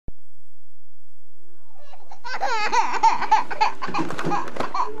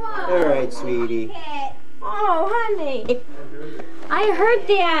All right, sweetie. Oh, honey. I heard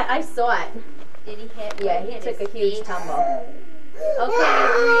that. I saw it. Did he hit? Yeah, he took a huge tumble. Okay,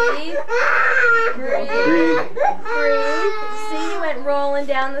 breathe. Breathe. Breathe. See, he went rolling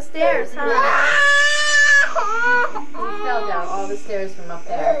down the stairs, huh? He fell down all the stairs from up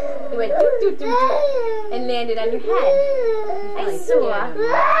there. He went doot, doot, doot, doot, and landed on your head. I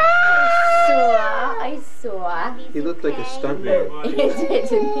saw. He looked like a stuntman. He did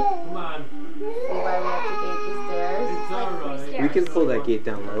to me. Come on. See why we have to gate the stairs? It's alright. We can pull that gate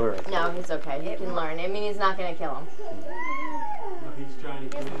down lower. No, he's okay. He can learn. I mean, he's not going to kill him. He's trying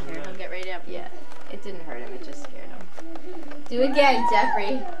to get in Here, there. he'll get right up. Yeah, it didn't hurt him. It just scared him. Do it again,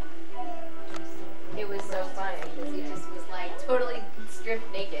 Jeffrey. It was so funny because he just was like totally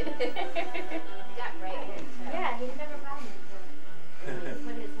stripped naked. Got right in, too. Yeah, he never bothered him. He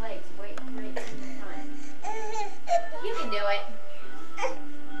put his legs right in the front. You can do it.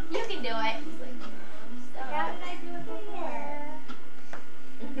 You can do it. He's like, how did I do it before?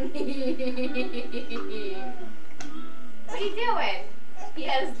 What are you doing? He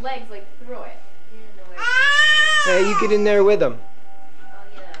had his legs like through it. He didn't know where Hey, you get in there with him. Oh,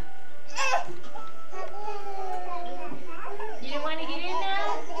 yeah. You didn't want to get in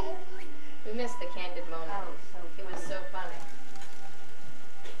now? We missed the candid moment. It was so funny.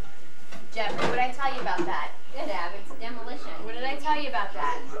 Jeffrey, what did I tell you about that? Good, Ab. It's demolition. What did I tell you about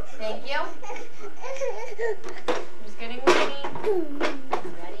that? Thank you. Who's getting ready?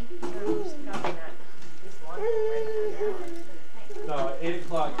 Ready? Who's probably not. This one. No, at 8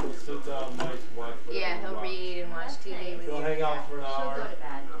 o'clock he'll sit down nice and watch. Yeah, he'll read and watch TV with He'll you. hang out for an She'll hour. go to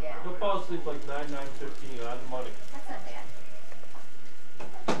bed. Yeah, He'll fall asleep like 9:15 on the money. That's not bad.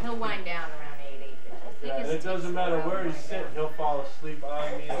 he'll wind down around 8, 8:50. Yeah, and it doesn't matter where he's sitting, he'll fall asleep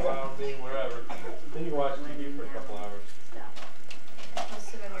on me, around me, wherever. Then you watch TV for a couple hours. He'll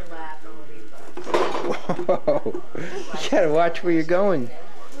sit on your lap and we'll read books. Whoa. You gotta watch where you're going.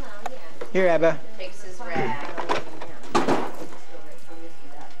 Well, yeah. Here, Abba. Takes his rag.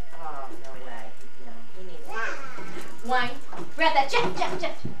 Oh, no way. No, he needs it. Wine. Grab that.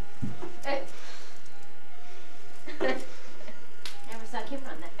 Jeff. Never saw Kim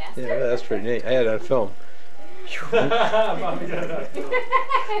run that fast. Yeah, that's pretty neat. I had it on film. Mommy got that.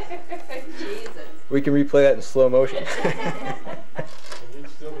 Jesus. We can replay that in slow motion. And you'd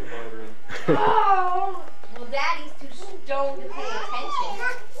still be motoring. Oh! Well, Daddy's too stoned to pay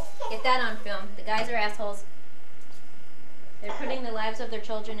attention. Get that on film. The guys are assholes. They're putting the lives of their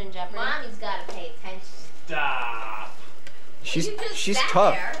children in jeopardy. Mommy's got to pay attention. Stop. She's You just sat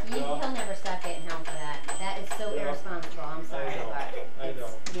tough. there. He'll never stop getting held for that. That is so Yeah. irresponsible. I'm sorry, I know. but I know.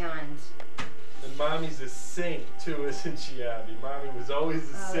 it's beyond. And Mommy's a saint too, isn't she, Abby? Mommy was always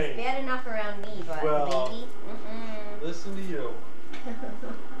a Oh, it's saint. bad enough around me, but Well, the baby. Listen to you.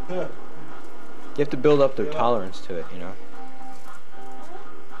 You have to build up their tolerance to it, you know.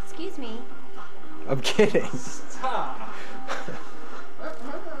 Excuse me. I'm kidding. Stop.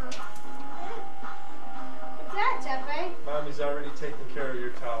 What's that, Jeffrey? Mommy's already taking care of your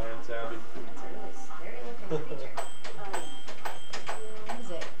tolerance, Abby. That's a really scary looking creature. What is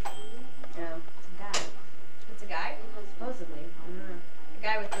it? Oh, it's a guy. It's a guy? Supposedly. I don't know. A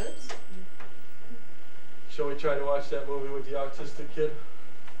guy with boobs? Shall we try to watch that movie with the autistic kid?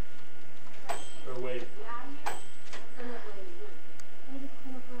 Or wait? I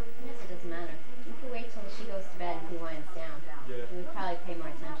guess it doesn't matter. You can wait till she goes to bed and he winds down. Yeah. You would probably pay more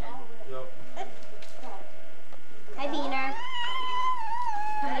attention. Yep. Hi, Beaner.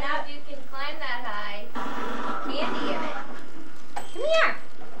 Coming out, you can climb that high. Candy in it. Come here.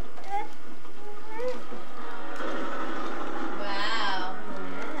 Wow.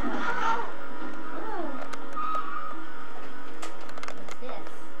 What's this?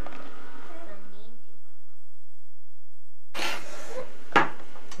 Some mean.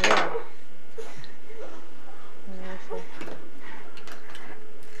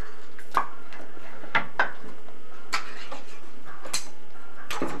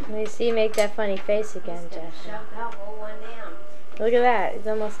 Let me see you make that funny face again, Jeff. Shut up, roll one down. Look at that. It's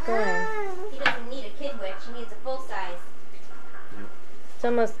almost gone. He doesn't need a kid witch. He needs a full size. It's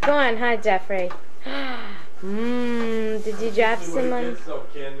almost gone, huh, Jeffrey? Did you drop See what some he on? gets though,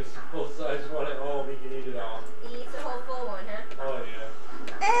 Ken. This is full size one at home. He can eat it all. He eats a whole full one, huh? Oh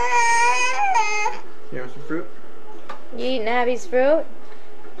yeah. You want some fruit? You eating Abby's fruit?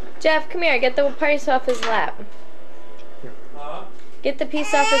 Jeff, come here. Get the piece off his lap. Huh? Get the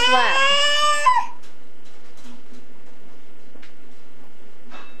piece off his lap.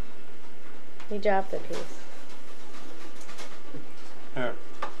 You dropped the piece. Here.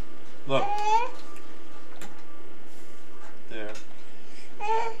 Look.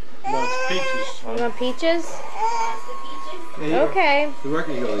 Peaches? That's the peaches. Yeah, you Okay. The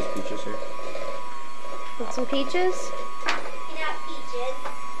record you all these peaches here. Want some peaches? You got peaches.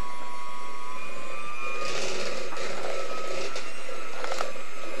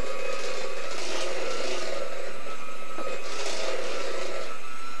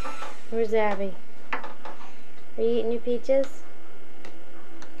 Where's Abby? Are you eating your peaches?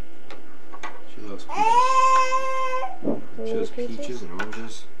 She loves peaches. You She eat loves your peaches and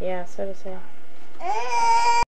oranges. Yeah, so does I.